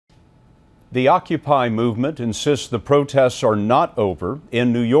The Occupy movement insists the protests are not over.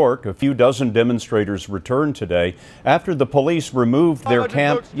 In New York, a few dozen demonstrators returned today after the police removed their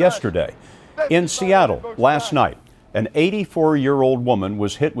camp yesterday. In Seattle, last night, an 84-year-old woman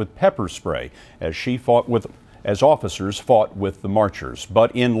was hit with pepper spray as officers fought with the marchers.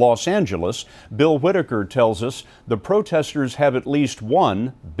 But in Los Angeles, Bill Whitaker tells us the protesters have at least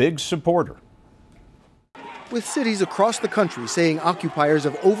one big supporter. With cities across the country saying occupiers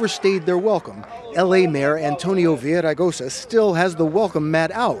have overstayed their welcome, L.A. Mayor Antonio Villaraigosa still has the welcome mat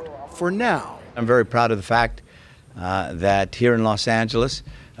out for now. I'm very proud of the fact that here in Los Angeles,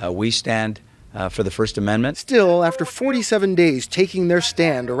 we stand for the First Amendment. Still, after 47 days taking their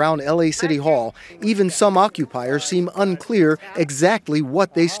stand around L.A. City Hall, even some occupiers seem unclear exactly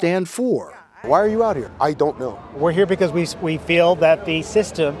what they stand for. Why are you out here? I don't know. We're here because we feel that the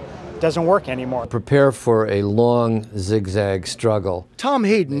system doesn't work anymore. Prepare for a long zigzag struggle. Tom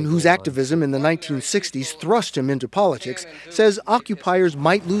Hayden, whose activism in the 1960s thrust him into politics, says occupiers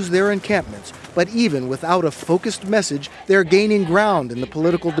might lose their encampments, but even without a focused message, they're gaining ground in the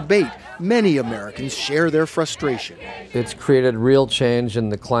political debate. Many Americans share their frustration. It's created real change in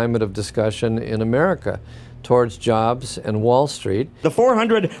the climate of discussion in America towards jobs and Wall Street. The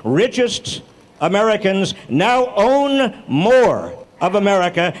 400 richest Americans now own more of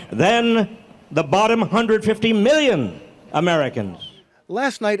America than the bottom 150 million Americans.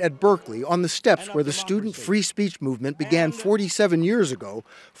 Last night at Berkeley, on the steps where the student free speech movement began 47 years ago,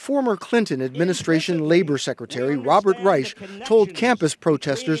 former Clinton administration Labor Secretary Robert Reich told campus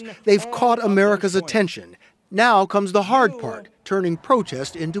protesters they've caught America's attention. Now comes the hard part, turning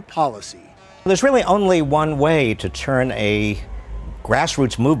protest into policy. There's really only one way to turn a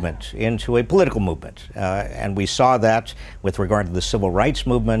grassroots movement into a political movement. And we saw that with regard to the civil rights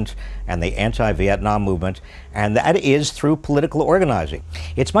movement and the anti-Vietnam movement, and that is through political organizing.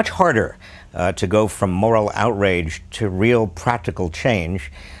 It's much harder to go from moral outrage to real practical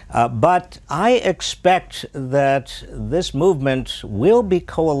change, but I expect that this movement will be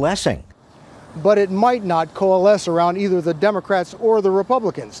coalescing. But it might not coalesce around either the Democrats or the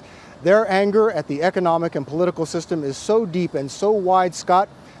Republicans. Their anger at the economic and political system is so deep and so wide, Scott,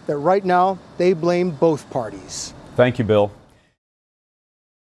 that right now they blame both parties. Thank you, Bill.